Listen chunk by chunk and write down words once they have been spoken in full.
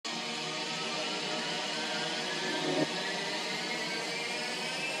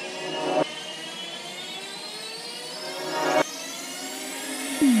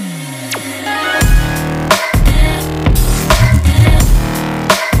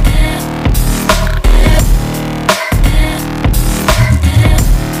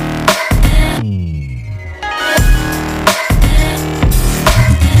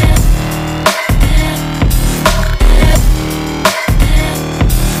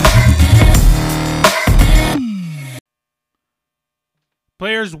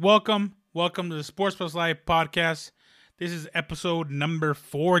Players, welcome. Welcome to the Sports Plus Life podcast. This is episode number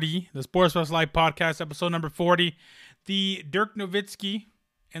 40. The Sports Plus Life podcast, episode number 40. The Dirk Nowitzki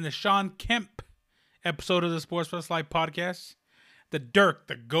and the Shawn Kemp episode of the Sports Plus Life podcast. The Dirk,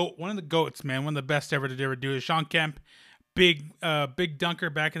 the GOAT, one of the GOATs, man. One of the best ever to ever do it. Shawn Kemp, big dunker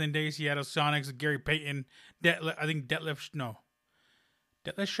back in the days. Seattle Sonics, Gary Payton, Detlef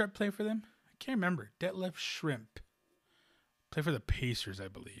Schrempf played for them? I can't remember. Detlef Schrempf. Play for the Pacers, I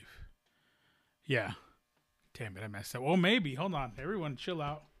believe. Yeah. Damn it, I messed up. Well, maybe. Hold on. Everyone chill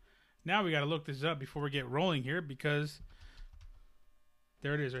out. Now we got to look this up before we get rolling here because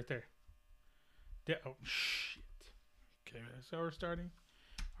there it is right there. Oh, shit. Okay, that's how we're starting.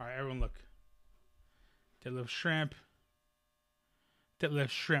 All right, everyone look. Detlef Schrempf. Detlef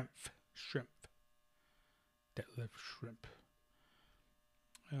Schrempf. Detlef Schrempf.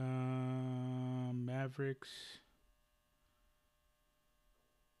 Mavericks.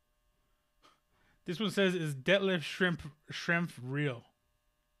 This one says, is Detlef Schrempf real?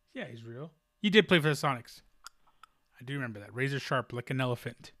 Yeah, he's real. He did play for the Sonics. I do remember that. Razor sharp like an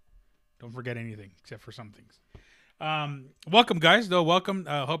elephant. Don't forget anything except for some things. Welcome, guys. Though, welcome.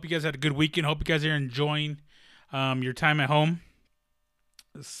 Hope you guys had a good weekend. Hope you guys are enjoying your time at home.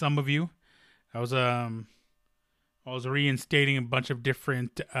 Some of you. I was reinstating a bunch of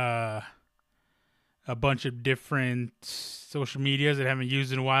different social medias that I haven't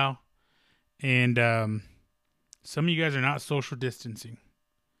used in a while. And some of you guys are not social distancing.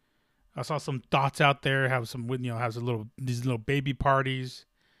 I saw some thoughts out there. These little baby parties.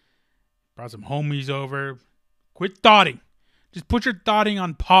 Brought some homies over. Quit thoughting. Just put your thoughting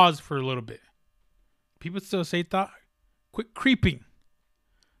on pause for a little bit. People still say thought. Quit creeping.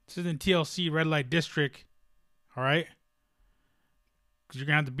 This isn't TLC red light district. All right? Because you're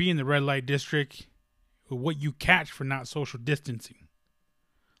going to have to be in the red light district with what you catch for not social distancing.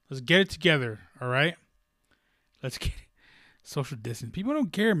 Let's get it together, all right? Let's get it. Social distance. People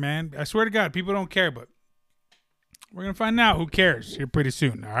don't care, man. I swear to God, people don't care, but we're going to find out who cares here pretty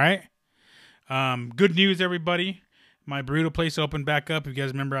soon, all right? Good news, everybody. My burrito place opened back up. If you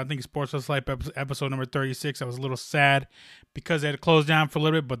guys remember, I think Sports Plus Life episode number 36. I was a little sad because they had to close down for a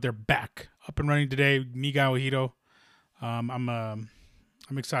little bit, but they're back. Up and running today. Miguel Ojito. I'm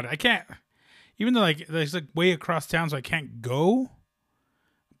excited. I can't, even though it's way across town, so I can't go.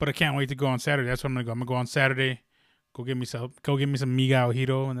 But I can't wait to go on Saturday. That's what I'm gonna go. I'm gonna go on Saturday. Go get me some Miguel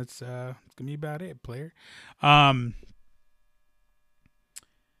Ojito, and that's gonna be about it, player.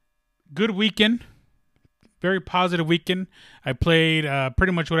 Good weekend. Very positive weekend. I played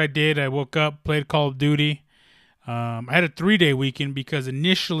pretty much what I did. I woke up, played Call of Duty. I had a 3-day weekend because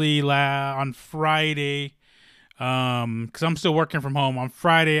initially on Friday, because I'm still working from home. On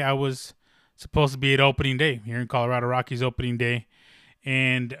Friday, I was supposed to be at opening day here in Colorado Rockies opening day.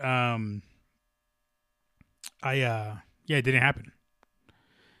 And it didn't happen.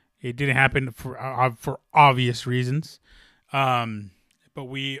 It didn't happen for obvious reasons. But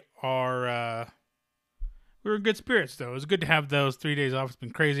we were in good spirits though. It was good to have those 3 days off. It's been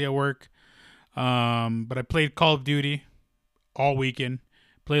crazy at work. But I played Call of Duty all weekend.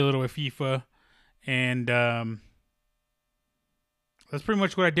 Played a little with FIFA, and that's pretty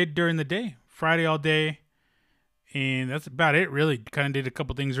much what I did during the day. Friday all day. And that's about it, really. Kind of did a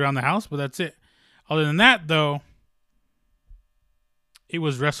couple things around the house, but that's it. Other than that, though, it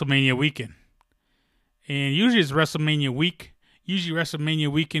was WrestleMania weekend. And usually it's WrestleMania week. Usually WrestleMania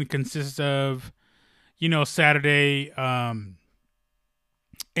weekend consists of, Saturday,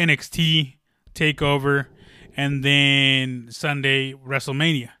 NXT TakeOver, and then Sunday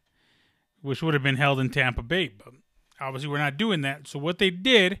WrestleMania, which would have been held in Tampa Bay. But obviously we're not doing that. So what they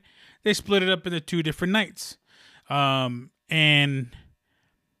did, they split it up into 2 different nights. And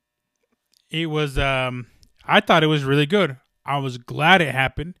it was, I thought it was really good. I was glad it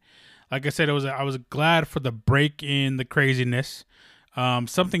happened. Like I said, I was glad for the break in the craziness.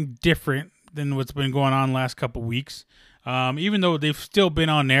 Something different than what's been going on the last couple weeks. Even though they've still been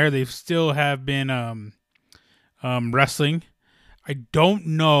on air, they still have been, wrestling. I don't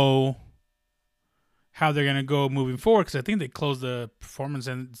know how they're going to go moving forward, because I think they closed the Performance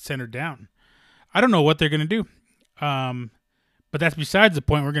Center down. I don't know what they're going to do. But that's besides the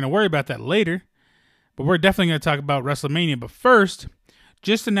point. We're going to worry about that later. But we're definitely going to talk about WrestleMania. But first,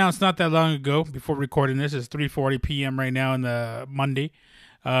 just announced not that long ago, before recording this, it's 3:40 p.m. right now in the Monday,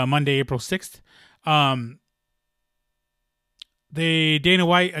 April 6th. Dana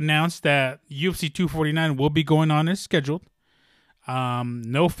White announced that UFC 249 will be going on as scheduled.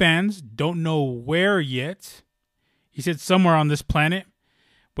 No fans, don't know where yet. He said somewhere on this planet,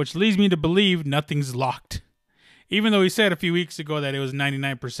 which leads me to believe nothing's locked. Even though he said a few weeks ago that it was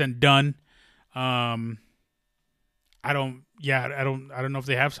 99% done. I don't know if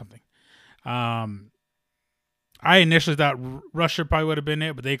they have something. I initially thought Russia probably would have been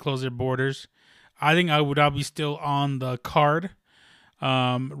it, but they closed their borders. I think Abu Dhabi's still on the card.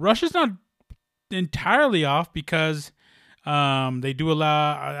 Russia's not entirely off because they do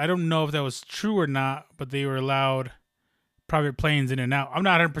allow, I don't know if that was true or not, but they were allowed private planes in and out. I'm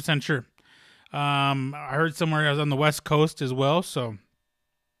not 100% sure. I heard somewhere I was on the West Coast as well, so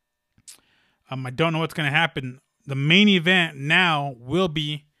I don't know what's going to happen. The main event now will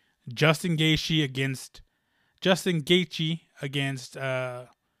be Justin Gaethje against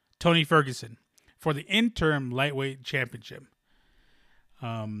Tony Ferguson for the interim lightweight championship.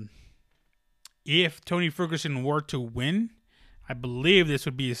 If Tony Ferguson were to win, I believe this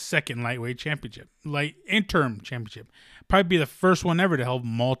would be his second lightweight championship, interim championship. Probably be the first one ever to hold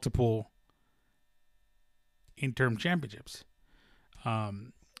multiple interim championships.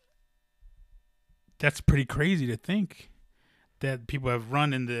 That's pretty crazy to think that people have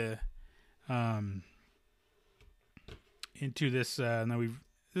run into this. Now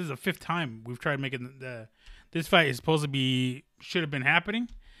this is the fifth time we've tried making this fight is supposed to should have been happening.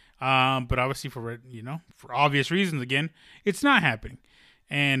 But obviously for obvious reasons, again, it's not happening.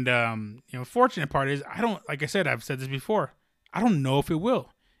 And, fortunate part is like I said, I've said this before, I don't know if it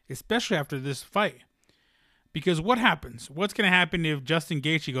will, especially after this fight. Because what happens? What's going to happen if Justin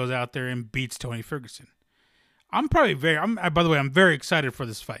Gaethje goes out there and beats Tony Ferguson? By the way, I'm very excited for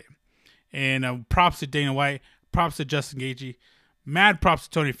this fight. And props to Dana White, props to Justin Gaethje, mad props to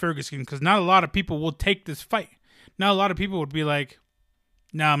Tony Ferguson, because not a lot of people will take this fight. Not a lot of people would be like,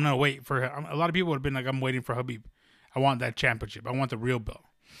 no, I'm going to wait for him. A lot of people would have been like, I'm waiting for Khabib. I want that championship. I want the real belt.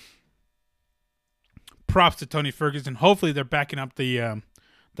 Props to Tony Ferguson. Hopefully they're backing up the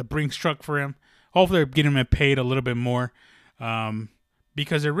Brinks truck for him. Hopefully they're getting him paid a little bit more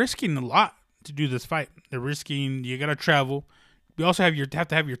because they're risking a lot to do this fight. They're risking, you got to travel. You also have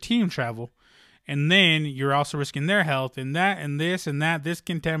to have your team travel. And then you're also risking their health and that and this and that, this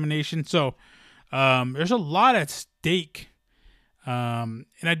contamination. So there's a lot at stake. And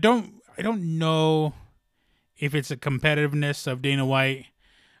I don't know if it's a competitiveness of Dana White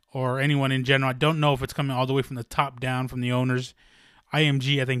or anyone in general. I don't know if it's coming all the way from the top down from the owners.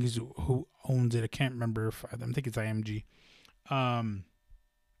 IMG, I think, is who owns it. I can't remember. I think it's IMG. I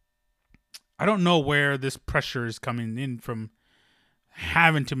don't know where this pressure is coming in from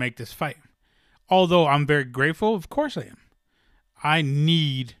having to make this fight. Although I'm very grateful, of course I am. I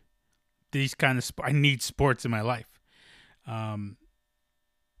need these kind of I need sports in my life. But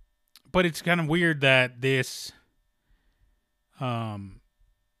it's kind of weird that this, this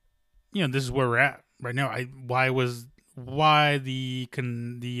is where we're at right now.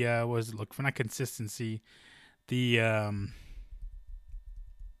 For not consistency,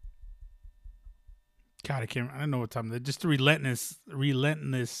 God, I don't know what time. Just the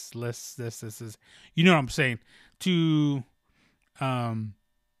relentlessness. This is, you know what I'm saying, to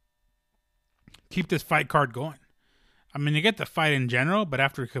keep this fight card going. I mean, they get the fight in general, but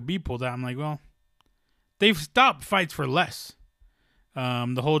after Khabib pulled out, I'm like, well, they've stopped fights for less.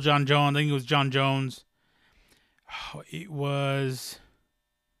 The whole John Jones, I think it was John Jones. Oh, it was,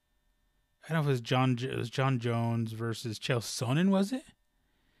 I don't know if it was John Jones versus Chael Sonnen, was it?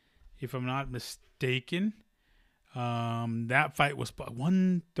 If I'm not mistaken. That fight was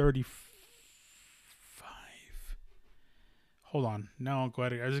 135. Hold on. No, go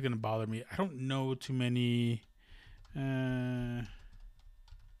ahead. This is going to bother me. I don't know too many.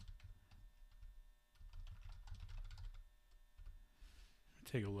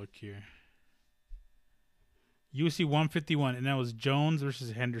 Take a look here. UFC 151, and that was Jones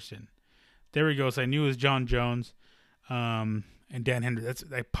versus Henderson. There we go. So I knew it was John Jones, and Dan Henderson.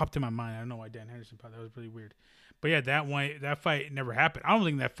 That popped in my mind. I don't know why Dan Henderson popped. That was really weird. But yeah, that fight never happened. I don't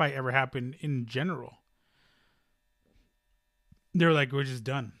think that fight ever happened in general. They were like, we're just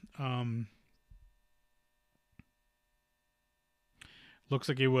done. Looks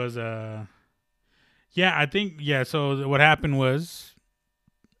like it was I think so what happened was,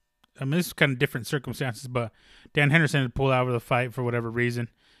 I mean, this is kind of different circumstances, but Dan Henderson had pulled out of the fight for whatever reason,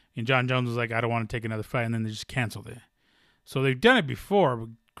 and John Jones was like, I don't want to take another fight, and then they just canceled it. So they've done it before, but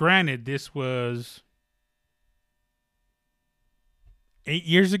granted, this was 8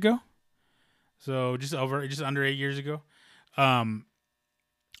 years ago. So just under 8 years ago.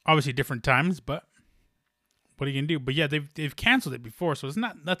 Obviously different times, but what are you gonna do? But yeah, they've canceled it before, so it's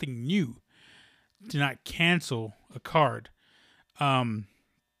nothing new to not cancel a card. I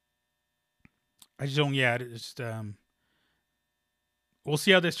just don't. Yeah, we'll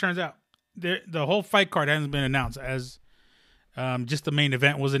see how this turns out. the whole fight card hasn't been announced, as just the main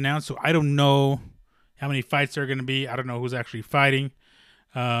event was announced. So I don't know how many fights there are going to be. I don't know who's actually fighting.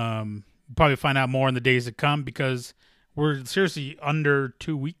 We'll probably find out more in the days to come, because we're seriously under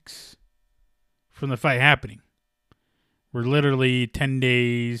 2 weeks from the fight happening. We're literally 10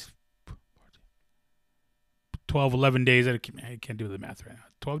 days, 12, 11 days. I can't do the math right now.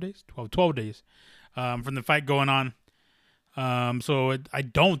 12 days? 12 days from the fight going on. So I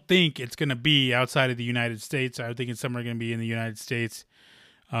don't think it's going to be outside of the United States. I think it's somewhere going to be in the United States.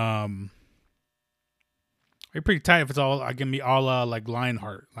 It's pretty tight if it's all going to be all like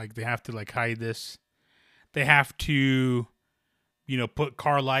Lionheart. Like, they have to like hide this. They have to, put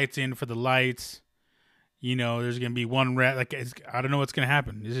car lights in for the lights. There's going to be one rat. Like, I don't know what's going to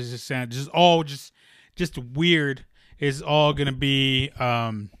happen. This is just weird. It's all going to be,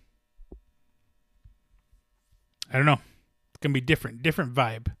 I don't know. Gonna be different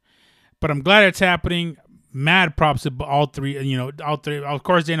vibe, but I'm glad it's happening. Mad props to all three. All three. Of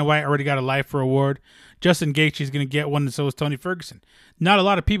course, Dana White already got a lifer award. Justin Gaethje's gonna get one, and so is Tony Ferguson. Not a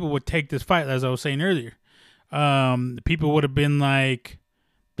lot of people would take this fight, as I was saying earlier. People would have been like,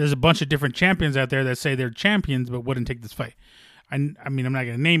 "There's a bunch of different champions out there that say they're champions, but wouldn't take this fight." I mean, I'm not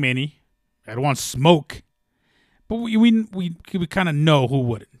gonna name any. I don't want smoke, but we kind of know who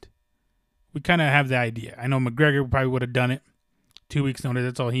wouldn't. We kind of have the idea. I know McGregor probably would have done it. 2 weeks notice,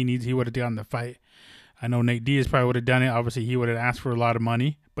 that's all he needs. He would have done the fight. I know Nate Diaz probably would have done it. Obviously, he would have asked for a lot of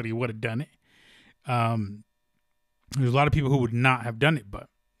money, but he would have done it. There's a lot of people who would not have done it, but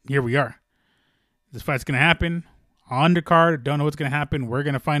here we are. This fight's going to happen. Undercard, don't know what's going to happen. We're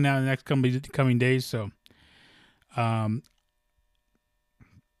going to find out in the next coming days. So, hey,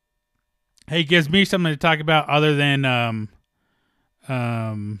 it gives me something to talk about other than, I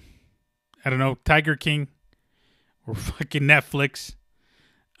don't know, Tiger King. Or fucking Netflix,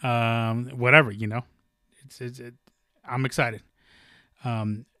 whatever, I'm excited.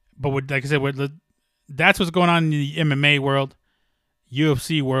 But like I said, that's what's going on in the MMA world,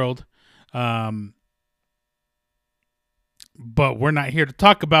 UFC world. But we're not here to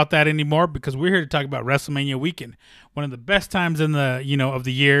talk about that anymore, because we're here to talk about WrestleMania weekend, one of the best times in the of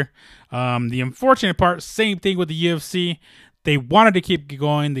the year. The unfortunate part, same thing with the UFC. They wanted to keep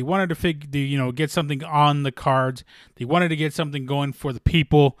going. They wanted to get something on the cards. They wanted to get something going for the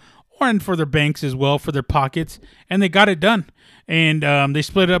people, and for their banks as well, for their pockets, and they got it done. And they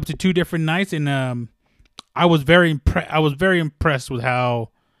split it up to 2 different nights. And I was very impressed with how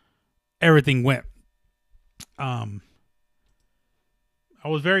everything went. I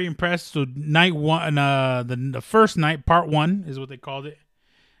was very impressed. So night one, the first night, part 1 is what they called it.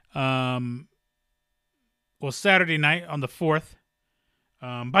 Well, Saturday night on the 4th.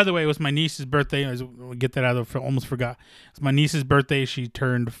 By the way, it was my niece's birthday. I get that out of almost forgot. It's my niece's birthday. She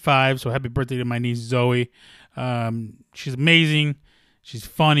turned 5, so happy birthday to my niece Zoe. She's amazing. She's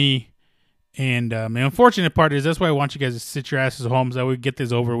funny. And the unfortunate part is, that's why I want you guys to sit your asses home, so that we get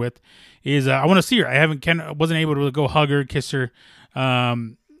this over with. Is I want to see her. I wasn't able to go hug her, kiss her.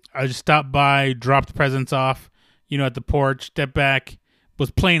 I just stopped by, dropped presents off, at the porch, stepped back,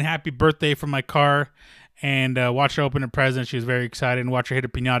 was playing Happy Birthday from my car. And watched her open a present. She was very excited, and watched her hit a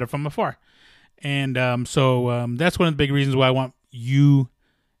piñata from afar. And so that's one of the big reasons why I want you,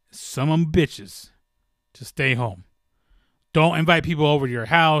 some of them bitches, to stay home. Don't invite people over to your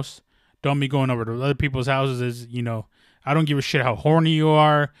house. Don't be going over to other people's houses. I don't give a shit how horny you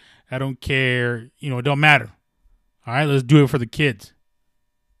are. I don't care. It don't matter. All right, let's do it for the kids.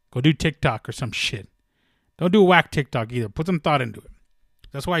 Go do TikTok or some shit. Don't do a whack TikTok either. Put some thought into it.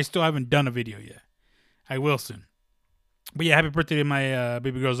 That's why I still haven't done a video yet. I will soon. But yeah, happy birthday to my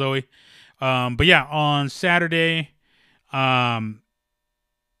baby girl Zoe. But yeah, on Saturday,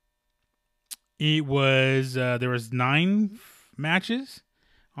 it was there was 9 matches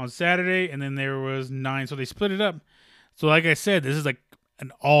on Saturday, and then there was 9. So they split it up. So like I said, this is like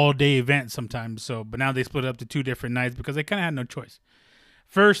an all-day event sometimes. But now they split it up to 2 different nights, because they kind of had no choice.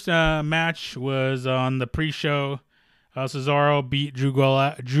 First match was on the pre-show. Cesaro beat Drew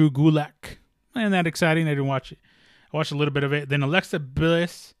Gulak. And that exciting. I didn't watch it. I watched a little bit of it. Then Alexa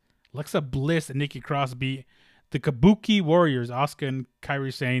Bliss and Nikki Cross beat the Kabuki Warriors, Asuka and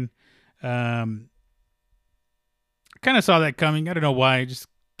Kairi Sane. Kind of saw that coming. I don't know why. It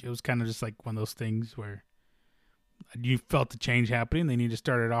was kind of just like one of those things where you felt the change happening. They need to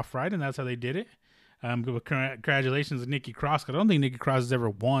start it off right, and that's how they did it. Congratulations to Nikki Cross. I don't think Nikki Cross has ever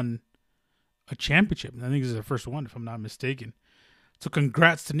won a championship. I think this is her first one, if I'm not mistaken. So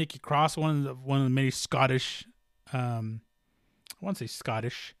congrats to Nikki Cross, one of the many Scottish, I want to say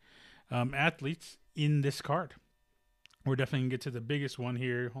Scottish, athletes in this card. We're definitely gonna get to the biggest one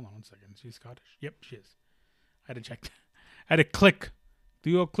here. Hold on one second. She's Scottish. Yep, she is. I had to check. I had to click.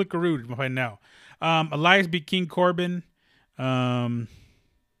 Do a clickaroo to find out. Elias beat King Corbin. Um,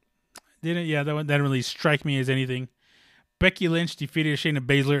 didn't that didn't really strike me as anything. Becky Lynch defeated Shayna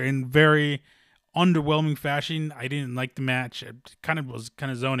Baszler in very underwhelming fashion. I didn't like the match. I was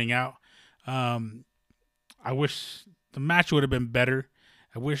kind of zoning out. I wish the match would have been better.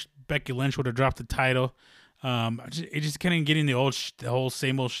 I wish Becky Lynch would have dropped the title. It just kind of getting the whole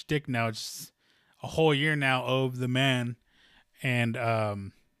same old shtick now. It's a whole year now of the man, and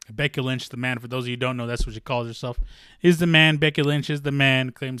Becky Lynch, the man. For those of you who don't know, that's what she calls herself. Is the man. Becky Lynch is the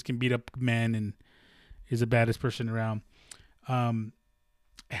man. Claims can beat up men and is the baddest person around. I'm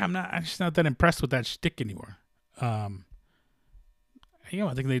just not that impressed with that shtick anymore. I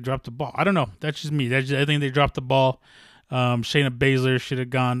think they dropped the ball. I don't know. That's just me. I think they dropped the ball. Shayna Baszler should have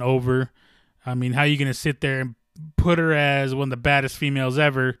gone over. I mean, how are you going to sit there and put her as one of the baddest females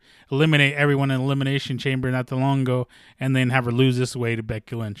ever, eliminate everyone in the Elimination Chamber not too long ago, and then have her lose this way to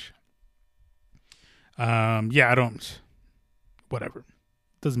Becky Lynch? I don't. Whatever.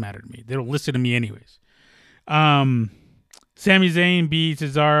 Doesn't matter to me. They don't listen to me anyways. Sami Zayn beat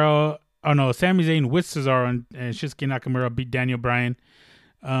Cesaro. Oh no, Sami Zayn with Cesaro and Shinsuke Nakamura beat Daniel Bryan.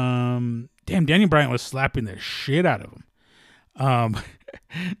 Daniel Bryan was slapping the shit out of him.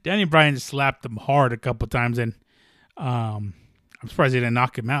 Daniel Bryan slapped him hard a couple times, and I'm surprised they didn't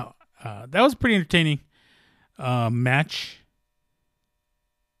knock him out. That was a pretty entertaining match.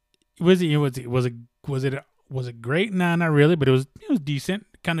 Was it great? Nah, not really, but it was decent.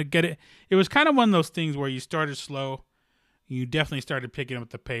 Kind of get it. It was kind of one of those things where you started slow, you definitely started picking up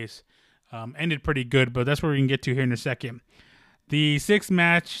the pace. Ended pretty good, but that's where we can get to here in a second. The sixth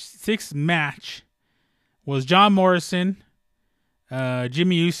match was John Morrison,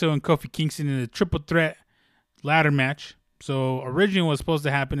 Jimmy Uso, and Kofi Kingston in a triple threat ladder match. So originally what was supposed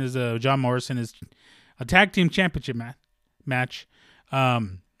to happen is John Morrison is a tag team championship match.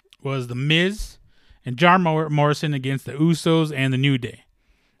 Was The Miz and John Morrison against the Usos and the New Day.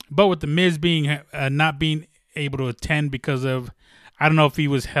 But with The Miz being not being able to attend because of, I don't know if he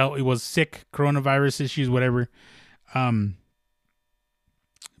was sick, coronavirus issues, whatever. So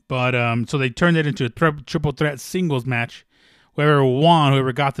they turned it into a triple threat singles match.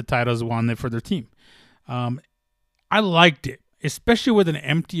 Whoever got the titles won it for their team. I liked it, especially with an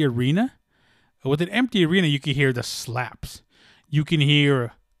empty arena. With an empty arena, you can hear the slaps. You can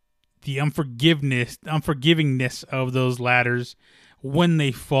hear the unforgivingness of those ladders when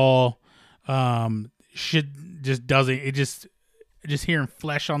they fall. Shit just doesn't. It just hearing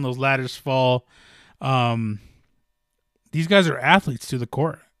flesh on those ladders fall. These guys are athletes to the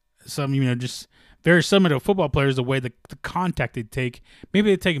core. Some, just very similar to football players, the way the contact they take. Maybe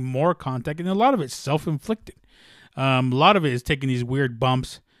they take more contact, and a lot of it's self-inflicted. A lot of it is taking these weird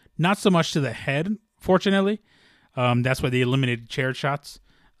bumps, not so much to the head, fortunately. That's why they eliminated chair shots.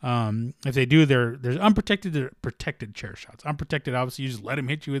 If they do, there's unprotected, they're protected chair shots. Unprotected, obviously, you just let him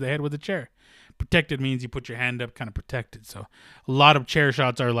hit you in the head with a chair. Protected means you put your hand up, kind of protected. So a lot of chair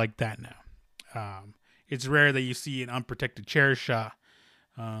shots are like that now. It's rare that you see an unprotected chair shot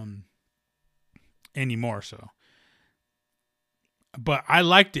anymore. So, but I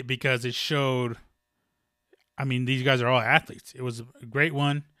liked it because it showed. I mean, these guys are all athletes. It was a great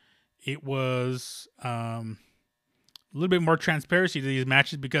one. It was a little bit more transparency to these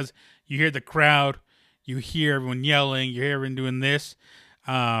matches because you hear the crowd, you hear everyone yelling, you hear everyone doing this.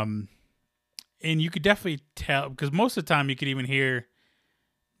 And you could definitely tell, because most of the time you could even hear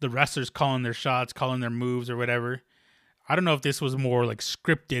the wrestlers calling their shots, calling their moves or whatever. I don't know if this was more like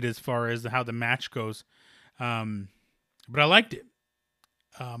scripted as far as how the match goes. But I liked it.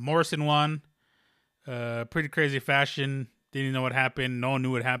 Morrison won. Pretty crazy fashion. Didn't know what happened. No one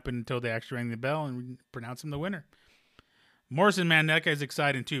knew what happened until they actually rang the bell and pronounced him the winner. Morrison, man, that guy's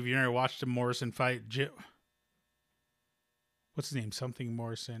exciting too. If you never watched a Morrison fight, what's his name? Something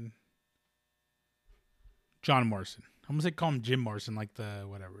Morrison. John Morrison. I'm going to call him Jim Morrison, like the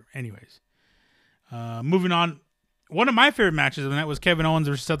whatever. Anyways. Moving on. One of my favorite matches of the night was Kevin Owens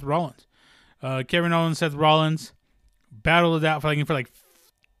versus Seth Rollins. Kevin Owens, Seth Rollins battled it out for like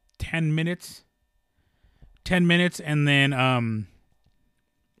 10 minutes. 10 minutes, and then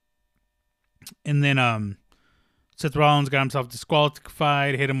Seth Rollins got himself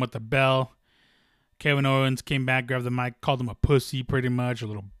disqualified, hit him with the bell. Kevin Owens came back, grabbed the mic, called him a pussy, pretty much, a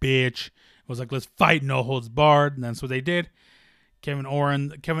little bitch. It was like, let's fight, no holds barred, and that's what they did. Kevin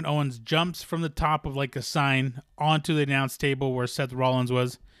Owens jumps from the top of like a sign onto the announce table where Seth Rollins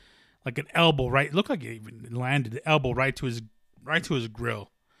was, like an elbow right. It looked like it even landed the elbow right to his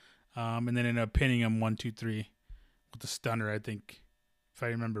grill, and then ended up pinning him 1, 2, 3 with the stunner, I think, if I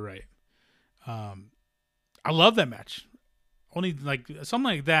remember right. Um, I love that match. Only like something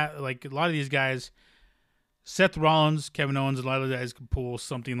like that. Like a lot of these guys, Seth Rollins, Kevin Owens, a lot of guys could pull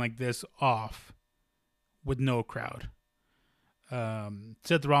something like this off with no crowd.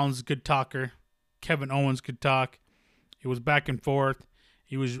 Seth Rollins is a good talker. Kevin Owens could talk. It was back and forth.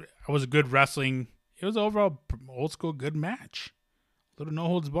 It was a good wrestling. It was overall old school good match. A little no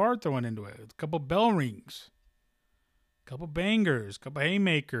holds barred thrown into it. A couple bell rings, a couple bangers, a couple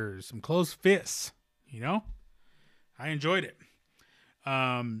haymakers, some closed fists. You know, I enjoyed it.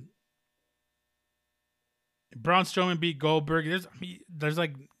 Braun Strowman beat Goldberg. There's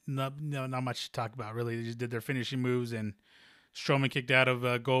like not much to talk about really. They just did their finishing moves, and Strowman kicked out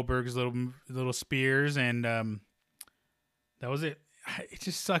of Goldberg's little spears, and that was it. It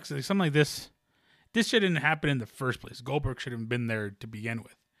just sucks. Like, something like this shouldn't happen in the first place. Goldberg should have been there to begin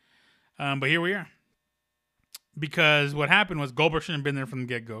with. But here we are. Because what happened was Goldberg shouldn't have been there from the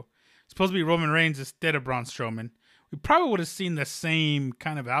get-go. It's supposed to be Roman Reigns instead of Braun Strowman. We probably would have seen the same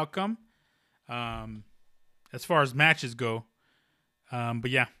kind of outcome as far as matches go. But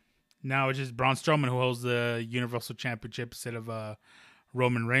yeah, now it's just Braun Strowman who holds the Universal Championship instead of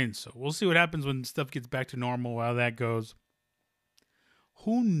Roman Reigns. So we'll see what happens when stuff gets back to normal, how that goes.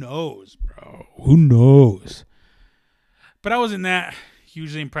 Who knows, bro? Who knows? But I wasn't that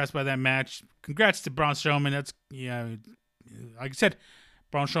hugely impressed by that match. Congrats to Braun Strowman. That's, yeah, like I said,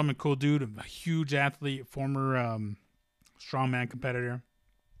 Braun Strowman, cool dude, a huge athlete, former strongman competitor.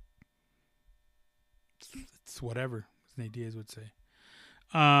 It's whatever, as Nate Diaz would say.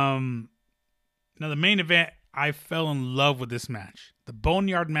 Now, the main event, I fell in love with this match. The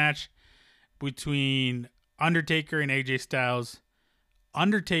Boneyard match between Undertaker and AJ Styles.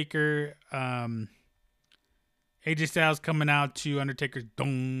 Undertaker, AJ Styles coming out to Undertaker's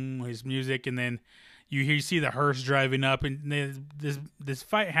dong, his music, and then you see the hearse driving up, and this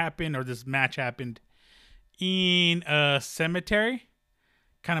fight happened, or this match happened in a cemetery,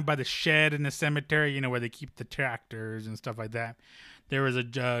 kind of by the shed in the cemetery, where they keep the tractors and stuff like that. There was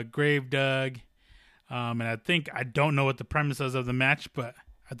a grave dug, and I don't know what the premise is of the match, but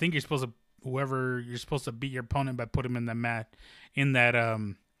I think you're supposed to beat your opponent by putting him in the mat, in that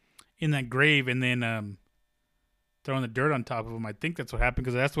grave, and then throwing the dirt on top of him. I think that's what happened,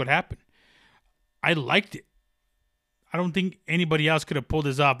 because that's what happened. I liked it. I don't think anybody else could have pulled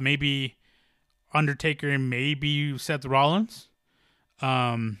this off. Maybe Undertaker and maybe Seth Rollins.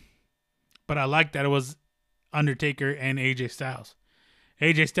 But I liked that it was Undertaker and AJ Styles.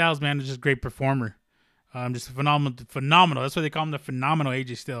 AJ Styles, man, is just a great performer. Just phenomenal. That's why they call him the phenomenal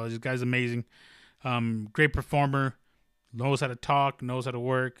AJ Styles. This guy's amazing. Great performer. Knows how to talk. Knows how to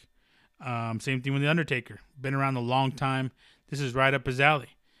work. Same thing with the Undertaker. Been around a long time. This is right up his alley.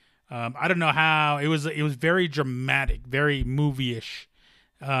 I don't know how it was very dramatic, very movie-ish.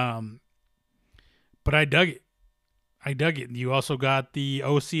 But I dug it. You also got the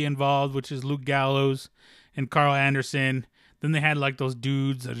OC involved, which is Luke Gallows and Carl Anderson. Then they had like those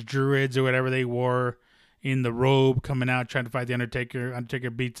dudes, the Druids or whatever they wore, in the robe coming out trying to fight the Undertaker. Undertaker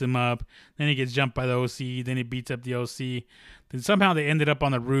beats him up. Then he gets jumped by the OC. Then he beats up the OC. Then somehow they ended up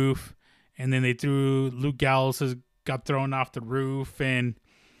on the roof. And then Luke Gallows got thrown off the roof. And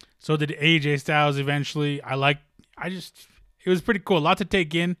so did AJ Styles eventually. It was pretty cool. A lot to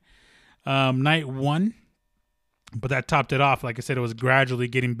take in. Night one. But that topped it off. Like I said, it was gradually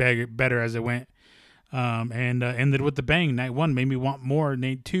getting better as it went. And ended with the bang. Night one made me want more.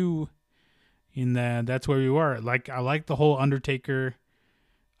 Night two, that's where we were. I like the whole Undertaker,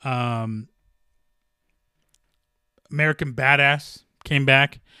 American Badass came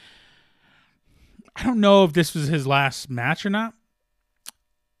back. I don't know if this was his last match or not.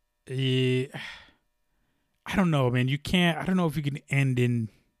 I don't know, man. I don't know if you can end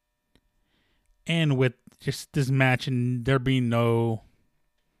with just this match and there being no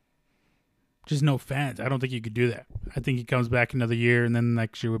fans. I don't think you could do that. I think he comes back another year and then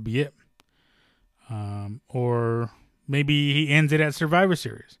next year would be it. Or maybe he ends it at Survivor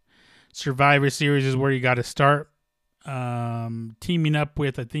Series. Survivor Series is where you got to start. Teaming up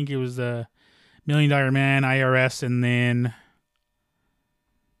with, I think it was the $1 Million Man, IRS, and then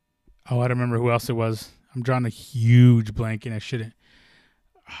I don't remember who else it was. I'm drawing a huge blank and I shouldn't.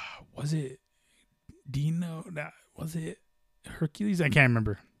 Was it Dino? Was it Hercules? I can't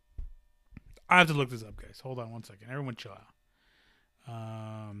remember. I have to look this up, guys. Hold on one second. Everyone chill out.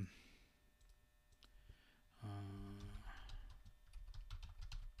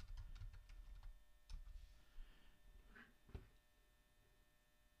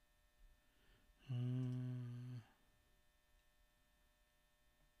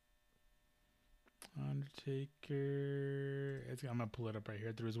 Undertaker. I'm gonna pull it up right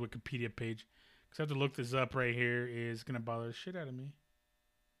here through his Wikipedia page because I have to look this up right here. Is gonna bother the shit out of me.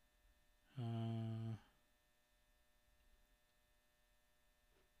 Where's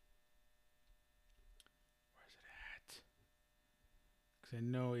it at? Because I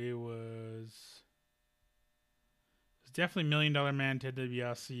know it was definitely Million Dollar Man, Ted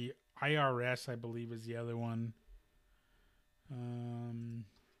DiBiase. IRS, I believe, is the other one.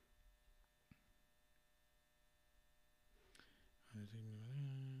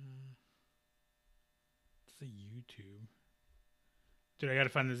 It's a YouTube. Dude, I gotta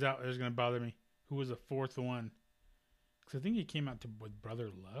find this out. It's gonna bother me. Who was the fourth one? Because I think he came out with Brother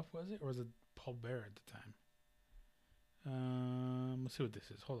Love, was it? Or was it Paul Bear at the time? Let's see what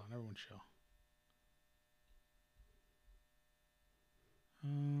this is. Hold on, everyone chill.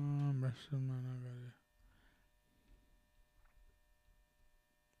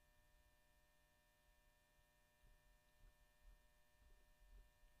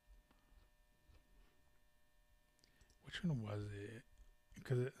 Which one was it?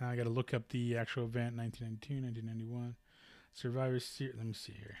 Because I got to look up the actual event, 1992, 1991. Survivor Series. Let me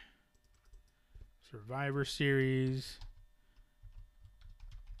see here. Survivor Series.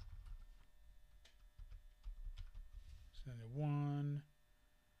 One.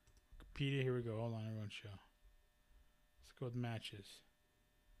 Wikipedia. Here we go. Hold on, everyone. Show. Let's go with matches.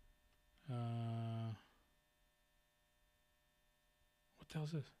 What the hell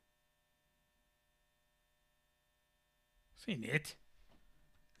is this? This ain't it.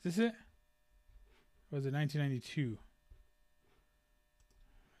 Is this it? Or was it 1992?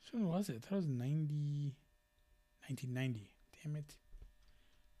 Which one was it? That was 1990. Damn it.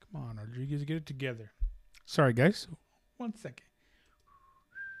 Come on, Rodriguez, get it together. Sorry, guys. 1 second.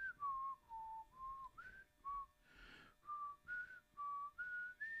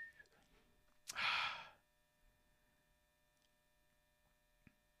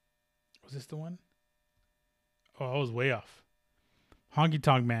 Was this the one? Oh, I was way off. Honky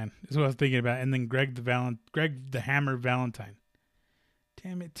Tonk Man is what I was thinking about. And then Greg the Hammer Valentine.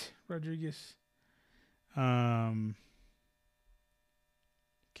 Damn it, Rodriguez. Can't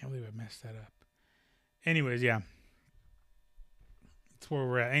believe I messed that up. Anyways, yeah. That's where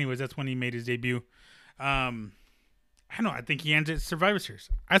we're at. Anyways, that's when he made his debut. I don't know. I think he ends at Survivor Series.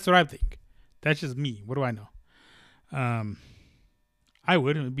 That's what I think. That's just me. What do I know? I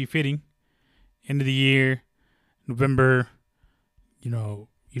would. It would be fitting. End of the year, November. You know,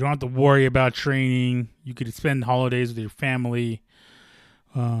 you don't have to worry about training. You could spend holidays with your family.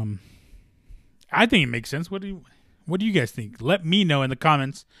 I think it makes sense. What do you guys think? Let me know in the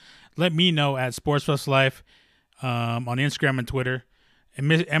comments. Let me know at Sports Plus Life on Instagram and Twitter, and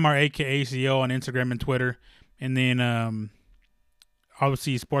MRAKACO on Instagram and Twitter, and then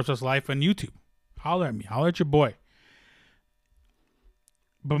obviously Sports Plus Life on YouTube. Holler at me. Holler at your boy.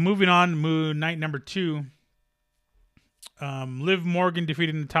 But moving on, night number 2. Liv Morgan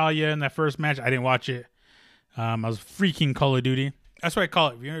defeated Natalya in that first match. I didn't watch it. I was freaking Call of Duty. That's what I call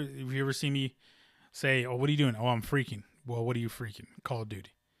it. If you ever see me say, "Oh, what are you doing?" "Oh, I'm freaking." Well, what are you freaking? Call of Duty.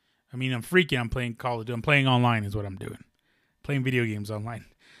 I mean, I'm freaking. I'm playing Call of Duty. I'm playing online is what I'm doing. Playing video games online.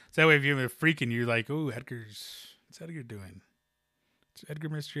 So that way, if you're freaking, you're like, "Oh, Edgar's. What's Edgar doing? What's Edgar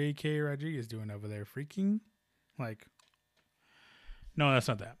Mr. A.K. Rodriguez doing over there? Freaking?" Like, no, that's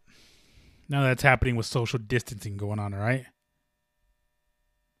not that. Now that's happening with social distancing going on, all right?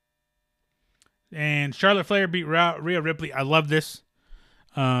 And Charlotte Flair beat Rhea Ripley. I love this.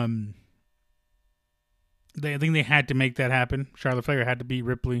 I think they had to make that happen. Charlotte Flair had to beat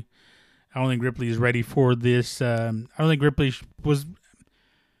Ripley. I don't think Ripley is ready for this. I don't think Ripley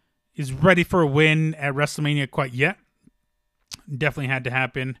is ready for a win at WrestleMania quite yet. Definitely had to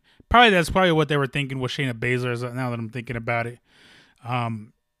happen. That's probably what they were thinking with Shayna Baszler. Now that I'm thinking about it.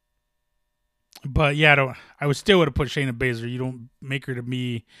 But yeah, I would still would have put Shayna Baszler. You don't make her to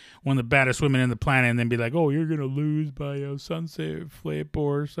be one of the baddest women in the planet and then be like, "Oh, you're gonna lose by a sunset flip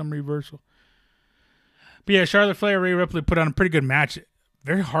or some reversal." But yeah, Charlotte Flair, Rhea Ripley put on a pretty good match.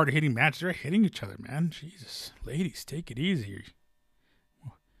 Very hard hitting match. They're hitting each other, man. Jesus, ladies, take it easy.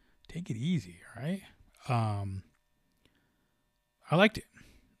 Take it easy, all right? I liked it.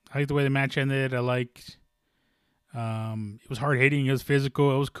 I liked the way the match ended. I liked. It was hard hitting. It was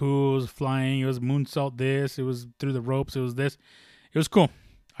physical. It was cool. It was flying. It was moonsault. This. It was through the ropes. It was this. It was cool.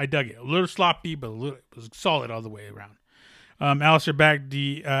 I dug it. A little sloppy, but it was solid all the way around.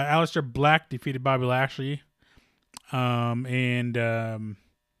 Aleister Black defeated Bobby Lashley. And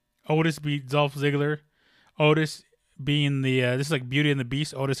Otis beat Dolph Ziggler. Otis being this is like Beauty and the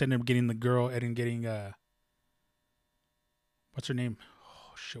Beast. Otis ended up getting the girl and getting what's her name?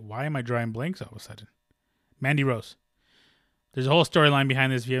 Oh shit! Why am I drawing blanks all of a sudden? Mandy Rose. There's a whole storyline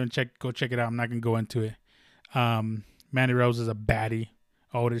behind this. If you haven't checked, go check it out. I'm not going to go into it. Mandy Rose is a baddie.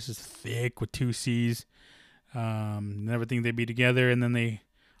 Otis is thick with 2 C's. Never think they'd be together. And then they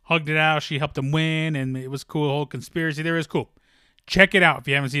hugged it out. She helped them win. And it was cool. The whole conspiracy there is cool. Check it out if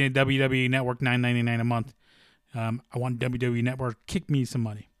you haven't seen it. WWE Network, $9.99 a month. I want WWE Network to kick me some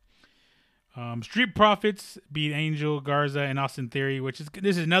money. Street Profits beat Angel Garza and Austin Theory,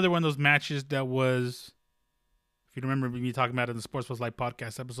 this is another one of those matches that was, if you remember me talking about it in the Sports Was Life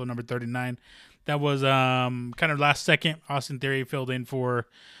podcast, episode number 39, that was kind of last second. Austin Theory filled in for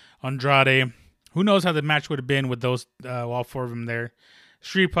Andrade. Who knows how the match would have been with those all 4 of them there.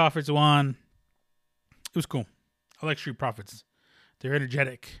 Street Profits won. It was cool. I like Street Profits. They're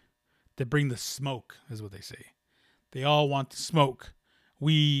energetic. They bring the smoke, is what they say. They all want the smoke.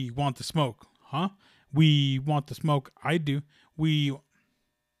 We want the smoke. Huh? We want the smoke. I do. The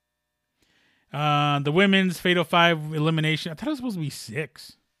women's Fatal 5 elimination. I thought it was supposed to be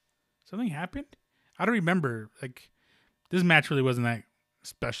 6. Something happened? I don't remember. Like, this match really wasn't that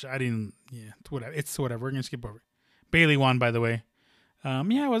special. It's whatever. We're going to skip over it. Bayley won, by the way. I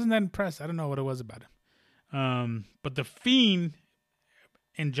wasn't that impressed. I don't know what it was about him. But The Fiend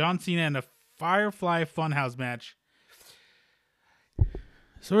and John Cena in a Firefly Funhouse match.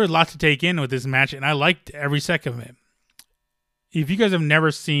 So there's a lot to take in with this match, and I liked every second of it. If you guys have never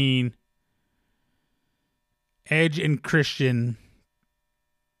seen Edge and Christian,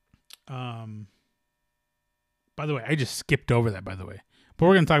 by the way, I just skipped over that, by the way. But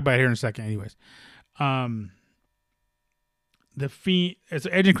we're going to talk about it here in a second anyways. The Fiend, it's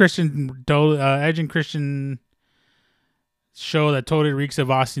Edge and Christian show that totally reeks of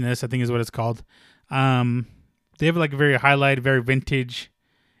awesomeness, I think is what it's called. They have like a very highlight, very vintage.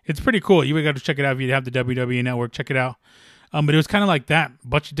 It's pretty cool. You got to check it out if you have the WWE Network. Check it out. But it was kind of like that. A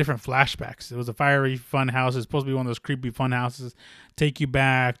bunch of different flashbacks. It was a fiery fun house. It's supposed to be one of those creepy fun houses. Take you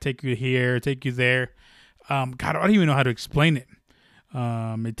back, take you here, take you there. God, I don't even know how to explain it.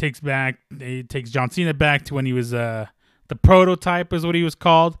 It takes John Cena back to when he was the prototype is what he was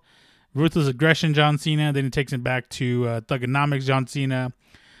called. Ruthless Aggression John Cena. Then it takes him back to Thugonomics John Cena.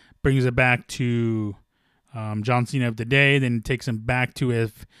 Brings it back to John Cena of the day. Then it takes him back to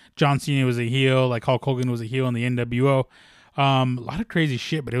if John Cena was a heel, like Hulk Hogan was a heel in the NWO. A lot of crazy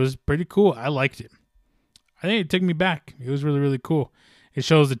shit, but it was pretty cool. I liked it. I think it took me back. It was really, really cool. It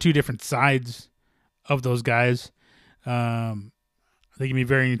shows the 2 different sides of those guys. They can be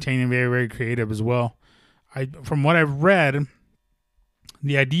very entertaining, very, very creative as well. From what I've read,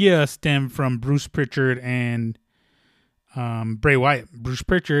 the idea stemmed from Bruce Pritchard and Bray Wyatt. Bruce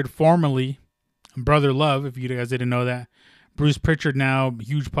Pritchard, formerly Brother Love, if you guys didn't know that. Bruce Pritchard now,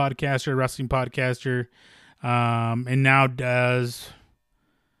 huge podcaster, wrestling podcaster, and now does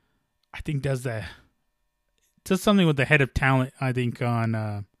something with the head of talent, I think,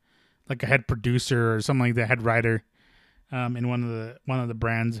 on like a head producer or something like that, head writer, in one of the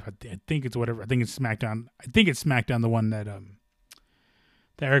brands. I think it's whatever. I think it's SmackDown. The one that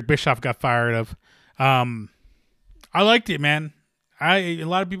Eric Bischoff got fired of. I liked it, man. A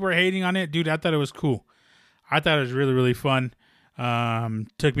lot of people are hating on it. Dude, I thought it was cool. I thought it was really, really fun.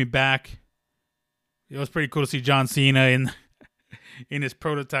 Took me back. It was pretty cool to see John Cena in his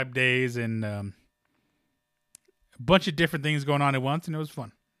prototype days and a bunch of different things going on at once, and it was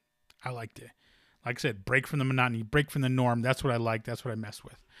fun. I liked it. Like I said, break from the monotony, break from the norm. That's what I like. That's what I mess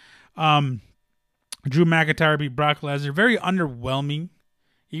with. Drew McIntyre beat Brock Lesnar. Very underwhelming.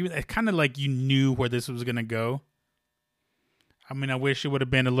 Even kind of like you knew where this was going to go. I mean, I wish it would have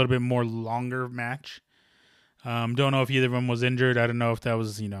been a little bit more longer match. Don't know if either of them was injured. I don't know if that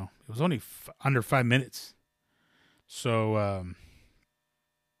was, it was only under 5 minutes. So, I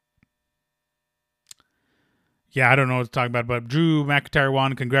don't know what to talk about, but Drew McIntyre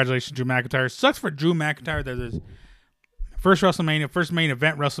won. Congratulations, Drew McIntyre. Sucks for Drew McIntyre that there's first main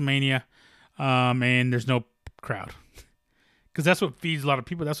event WrestleMania, and there's no crowd. Because that's what feeds a lot of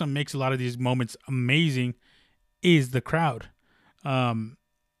people. That's what makes a lot of these moments amazing is the crowd. And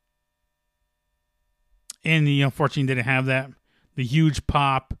he unfortunately didn't have that. The huge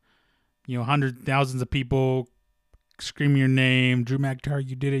pop, hundreds, thousands of people screaming your name. Drew McIntyre,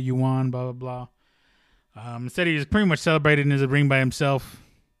 you did it, you won, blah, blah, blah. Instead, he was pretty much celebrated in his ring by himself.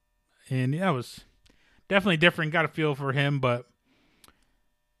 And that was definitely different. Got a feel for him, but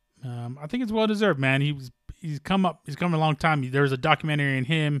I think it's well deserved, man. He's come a long time. There was a documentary in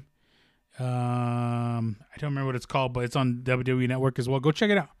him. I don't remember what it's called, but it's on WWE Network as well. Go check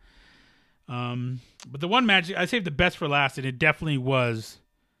it out. But the one match, I saved the best for last, and it definitely was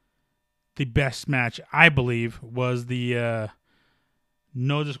the best match, I believe, was the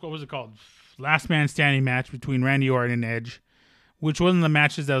what was it called? last man standing match between Randy Orton and Edge, which wasn't the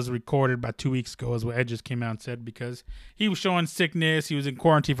matches that was recorded about 2 weeks ago, is what Edge just came out and said, because he was showing sickness. He was in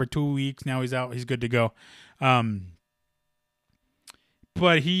quarantine for 2 weeks. Now he's out. He's good to go. But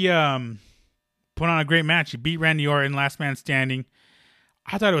he put on a great match. He beat Randy Orton, last man standing.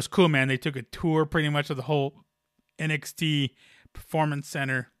 I thought it was cool, man. They took a tour pretty much of the whole NXT Performance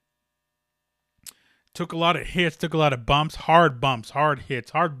Center. Took a lot of hits, took a lot of bumps, hard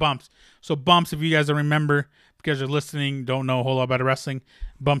hits, hard bumps. So bumps, if you guys don't remember, because you're listening, don't know a whole lot about wrestling,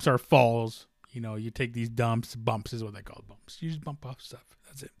 bumps are falls. You know, you take these dumps. Bumps is what they call bumps. You just bump off stuff.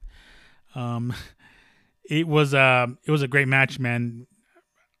 That's it. It was a great match, man.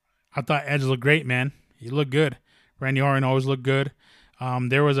 I thought Edge looked great, man. He looked good. Randy Orton always looked good.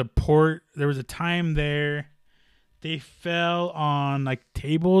 There was a time there they fell on like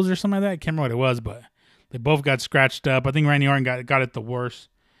tables or something like that. I can't remember what it was, but they both got scratched up. I think Randy Orton got it the worst.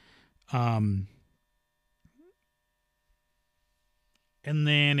 And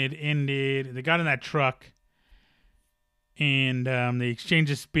then it ended. They got in that truck, and they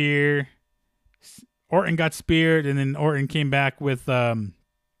exchanged a spear. Orton got speared, and then Orton came back with RKO,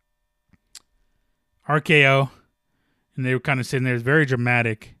 and they were kind of sitting there. It was very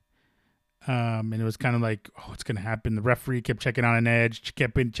dramatic. And it was kind of like, oh, what's going to happen? The referee kept checking on an Edge,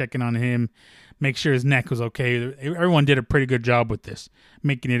 kept checking on him, make sure his neck was okay. Everyone did a pretty good job with this,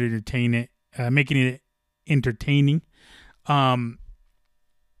 making it entertaining.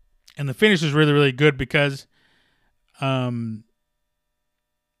 And the finish was really, really good because Randy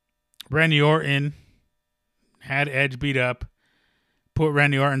Orton had Edge beat up, put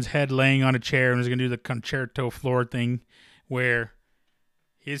Randy Orton's head laying on a chair, and was going to do the concerto floor thing where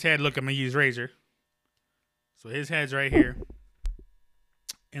his head, look, I'm going to use Razor. So his head's right here.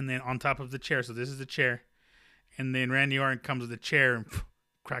 And then on top of the chair. So this is the chair. And then Randy Orton comes with the chair and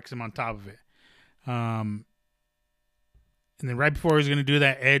cracks him on top of it. And then right before he's going to do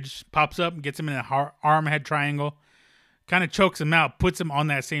that, Edge pops up and gets him in an arm head triangle. Kind of chokes him out, puts him on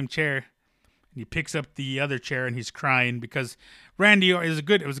that same chair. And he picks up the other chair and he's crying because Randy Orton,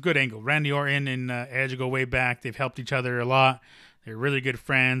 it was a good angle. Randy Orton and Edge go way back. They've helped each other a lot. They're really good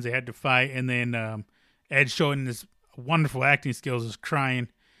friends. They had to fight. And then Edge, showing his wonderful acting skills, was crying,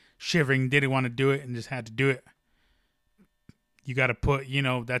 shivering, didn't want to do it, and just had to do it. You got to put,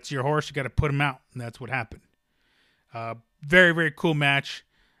 that's your horse. You got to put him out. And that's what happened. Very, very cool match.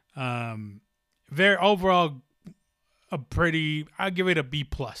 Very overall, I'll give it a B+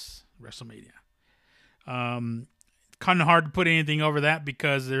 WrestleMania. Kind of hard to put anything over that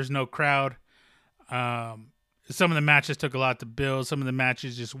because there's no crowd. Some of the matches took a lot to build. Some of the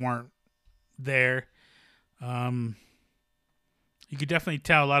matches just weren't there. You could definitely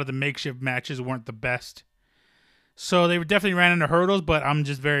tell a lot of the makeshift matches weren't the best. So they definitely ran into hurdles, but I'm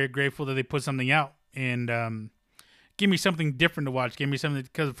just very grateful that they put something out and give me something different to watch. Give me something,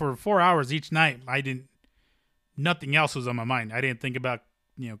 because for 4 hours each night, nothing else was on my mind. I didn't think about,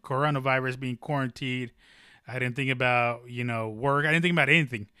 coronavirus, being quarantined. I didn't think about, work. I didn't think about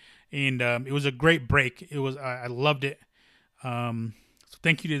anything. And it was a great break. It was, I loved it. So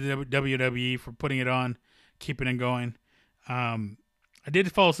thank you to the WWE for putting it on, keeping it going. I did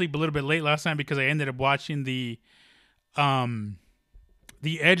fall asleep a little bit late last night because I ended up watching the Edge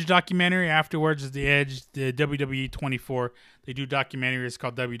documentary afterwards. The Edge, the WWE 24. They do documentaries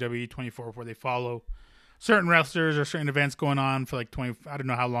called WWE 24 where they follow certain wrestlers or certain events going on for like 20. I don't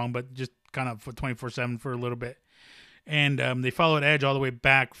know how long, but just kind of for 24/7 for a little bit. And they followed Edge all the way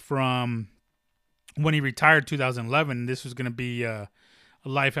back from when he retired 2011. This was going to be a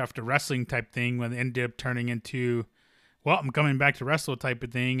life after wrestling type thing, when it ended up turning into, well, I'm coming back to wrestle type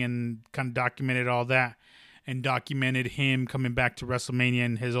of thing, and kind of documented all that and documented him coming back to WrestleMania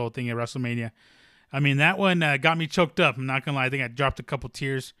and his whole thing at WrestleMania. I mean, that one got me choked up. I'm not going to lie. I think I dropped a couple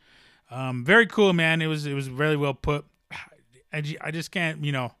tears. Very cool, man. It was really well put. I just can't,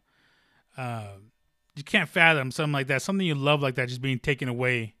 you can't fathom something like that. Something you love like that just being taken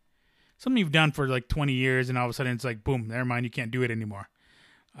away. Something you've done for like 20 years, and all of a sudden it's like, boom, never mind, you can't do it anymore.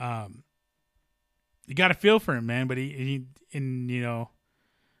 You got to feel for him, man. But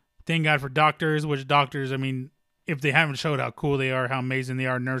thank God for doctors, which doctors, I mean, if they haven't showed how cool they are, how amazing they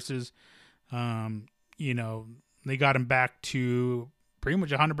are, nurses, they got him back to pretty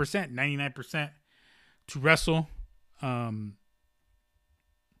much 100%, 99% to wrestle. And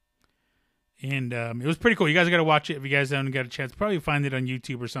it was pretty cool. You guys got to watch it if you guys haven't got a chance. Probably find it on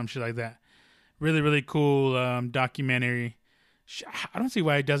YouTube or some shit like that. Really, really cool documentary. I don't see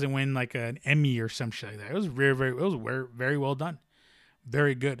why it doesn't win like an Emmy or some shit like that. It was very well done.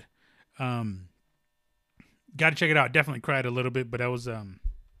 Very good. Got to check it out. Definitely cried a little bit, but that was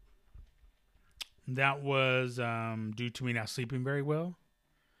That was due to me not sleeping very well.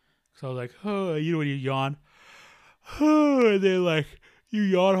 So I was like, oh, you know when you yawn, and then like you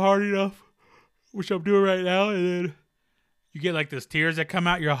yawn hard enough, which I'm doing right now, and then you get like those tears that come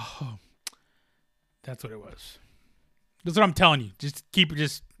out. You're, oh, that's what it was. That's what I'm telling you. Just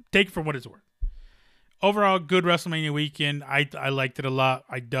take it for what it's worth. Overall, good WrestleMania weekend. I liked it a lot.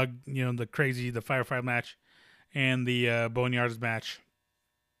 I dug, the Firefly match and the Boneyards match.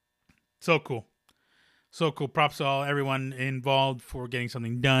 So cool. So cool. Props to everyone involved for getting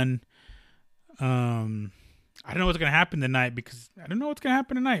something done. I don't know what's going to happen tonight because I don't know what's going to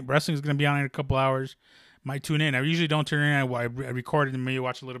happen tonight. Wrestling is going to be on in a couple hours. Might tune in. I usually don't tune in. I record it and maybe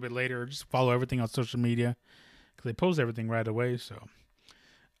watch a little bit later or just follow everything on social media because they post everything right away. So,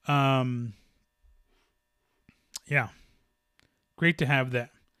 yeah, great to have that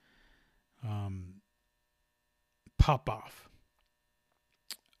pop off.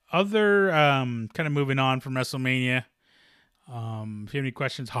 Other kind of moving on from WrestleMania. If you have any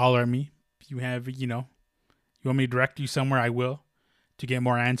questions, holler at me. If you have, you want me to direct you somewhere, I will to get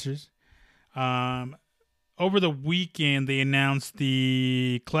more answers. Over the weekend, they announced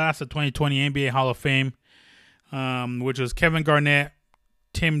the class of 2020 NBA Hall of Fame, which was Kevin Garnett,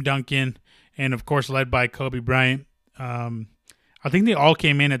 Tim Duncan, and of course led by Kobe Bryant. I think they all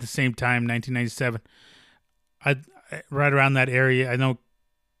came in at the same time, 1997. Right around that area. I know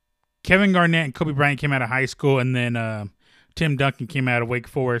Kevin Garnett and Kobe Bryant came out of high school, and then Tim Duncan came out of Wake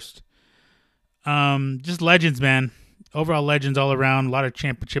Forest. Just legends, man. Overall legends all around. A lot of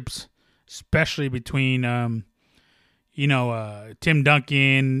championships, especially between, Tim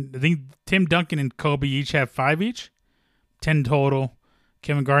Duncan. I think Tim Duncan and Kobe each have 5 each. 10 total.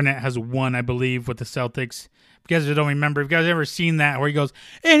 Kevin Garnett has 1, I believe, with the Celtics. If you guys don't remember, if you guys ever seen that where he goes,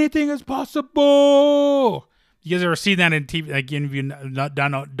 anything is possible. You guys ever seen that in TV? Again, if you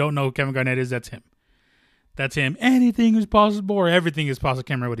don't know who Kevin Garnett is, that's him. That's him. Anything is possible or everything is possible. I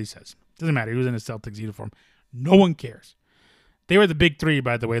can't remember what he says. Doesn't matter. He was in a Celtics uniform. No one cares. They were the big 3,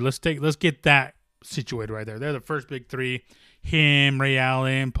 by the way. Let's get that situated right there. They're the first big 3. Him, Ray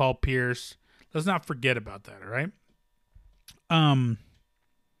Allen, Paul Pierce. Let's not forget about that, all right?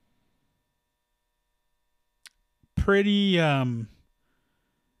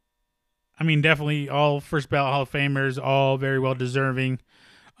 Definitely all first ballot Hall of Famers, all very well deserving.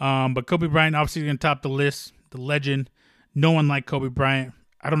 But Kobe Bryant obviously is going to top the list, the legend. No one like Kobe Bryant.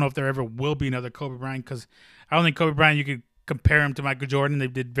 I don't know if there ever will be another Kobe Bryant because I don't think Kobe Bryant, you could compare him to Michael Jordan. They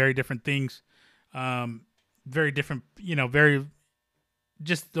did very different things. Very different,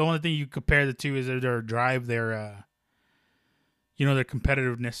 just the only thing you compare the two is their drive, their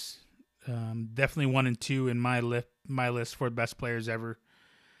competitiveness. Definitely 1 and 2 in my list for best players ever.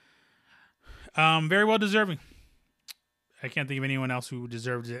 Very well deserving. I can't think of anyone else who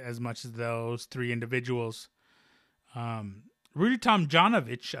deserves it as much as those 3 individuals. Rudy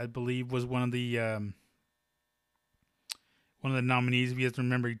Tomjanovich, I believe, was one of the nominees. If you guys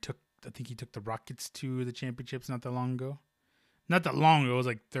remember, I think he took the Rockets to the championships not that long ago. Not that long ago. It was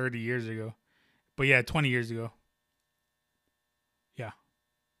like 30 years ago. But yeah, 20 years ago. Yeah.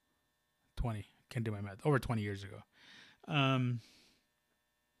 20. Can't do my math. Over 20 years ago.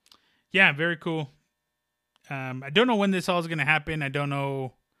 Yeah, very cool. I don't know when this all is going to happen. I don't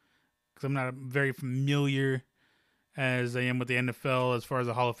know because I'm not very familiar as I am with the NFL as far as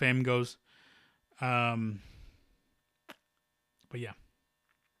the Hall of Fame goes. But yeah,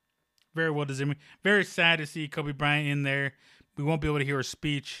 very well deserving. Very sad to see Kobe Bryant in there. We won't be able to hear his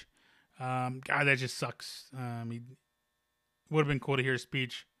speech. God, that just sucks. He would have been cool to hear his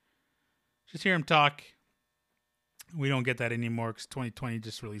speech. Just hear him talk. We don't get that anymore because 2020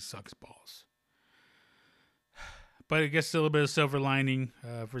 just really sucks balls. But I guess still a bit of silver lining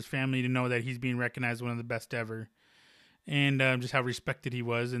for his family to know that he's being recognized as one of the best ever. And just how respected he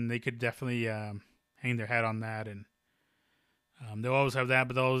was. And they could definitely hang their hat on that. And they'll always have that.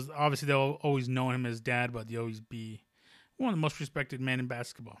 But they'll always know him as dad. But they'll always be one of the most respected men in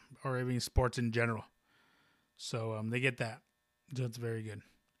basketball. Or even sports in general. So they get that. So it's very good.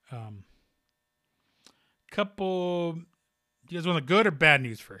 Do you guys want the good or bad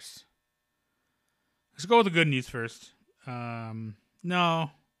news first? Let's go with the good news first.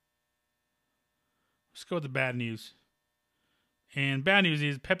 No. Let's go with the bad news. And bad news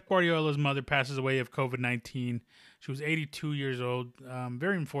is Pep Guardiola's mother passes away of COVID-19. She was 82 years old.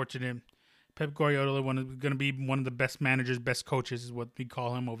 Very unfortunate. Pep Guardiola going to be one of the best managers, best coaches is what we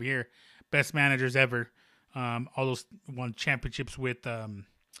call him over here. Best managers ever. All those won championships with all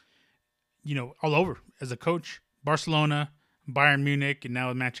over as a coach. Barcelona, Bayern Munich, and now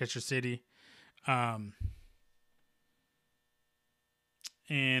with Manchester City.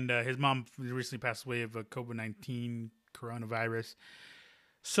 and his mom recently passed away of COVID-19 coronavirus.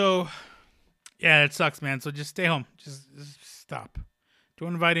 So, yeah, it sucks, man. So just stay home. Just stop.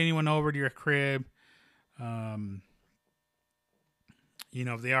 Don't invite anyone over to your crib.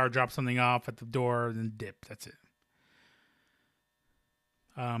 If they are, drop something off at the door, then dip. That's it.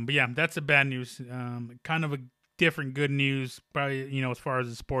 But yeah, that's the bad news. Kind of a different good news, probably, as far as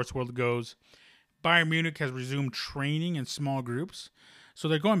the sports world goes. Bayern Munich has resumed training in small groups. So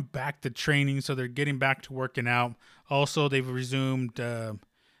they're going back to training. So they're getting back to working out. Also, they've resumed, I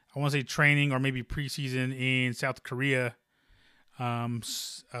want to say training or maybe preseason in South Korea,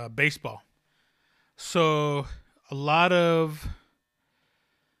 baseball. So a lot of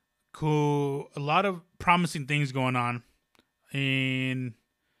promising things going on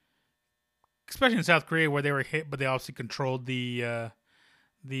especially in South Korea, where they were hit, but they obviously controlled the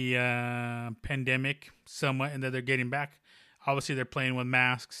pandemic somewhat, and that they're getting back. Obviously, they're playing with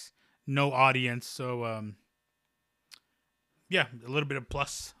masks, no audience, so yeah, a little bit of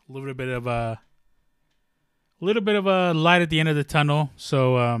plus, a little bit of a light at the end of the tunnel.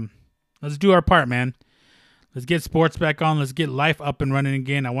 So let's do our part, man. Let's get sports back on. Let's get life up and running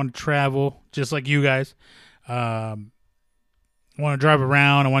again. I want to travel just like you guys. I want to drive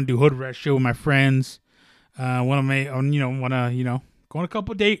around. I want to do hood rat shit with my friends. I want to go on a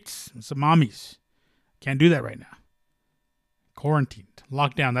couple dates with some mommies. Can't do that right now. Quarantined,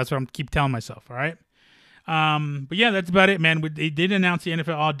 locked down. That's what I keep telling myself. All right. But yeah, that's about it, man. They did announce the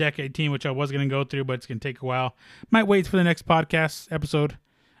NFL All-Decade team, which I was going to go through, but it's going to take a while. Might wait for the next podcast episode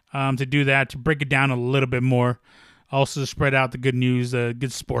to do that, to break it down a little bit more. Also, to spread out the good news,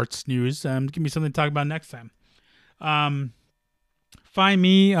 good sports news. Give me something to talk about next time. Find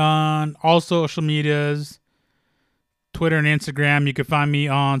me on all social medias, Twitter and Instagram. You can find me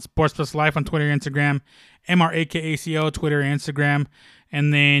on Sports Plus Life on Twitter and Instagram, MRAKACO, Twitter and Instagram.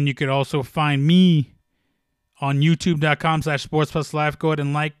 And then you could also find me on youtube.com/Sports Plus Life. Go ahead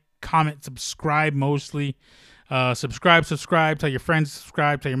and like, comment, subscribe mostly. Subscribe, tell your friends to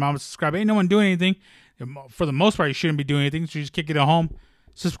subscribe, tell your mom to subscribe. Ain't no one doing anything. For the most part, you shouldn't be doing anything, so you just kick it at home.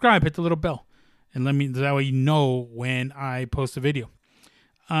 Subscribe, hit the little bell, and that way you know when I post a video.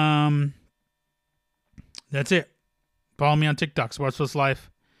 That's it. Follow me on TikTok, Sports Plus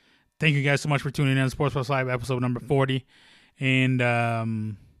Life. Thank you guys so much for tuning in to Sports Plus Live, episode number 40. And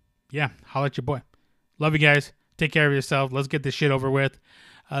yeah, holla at your boy. Love you guys. Take care of yourself. Let's get this shit over with.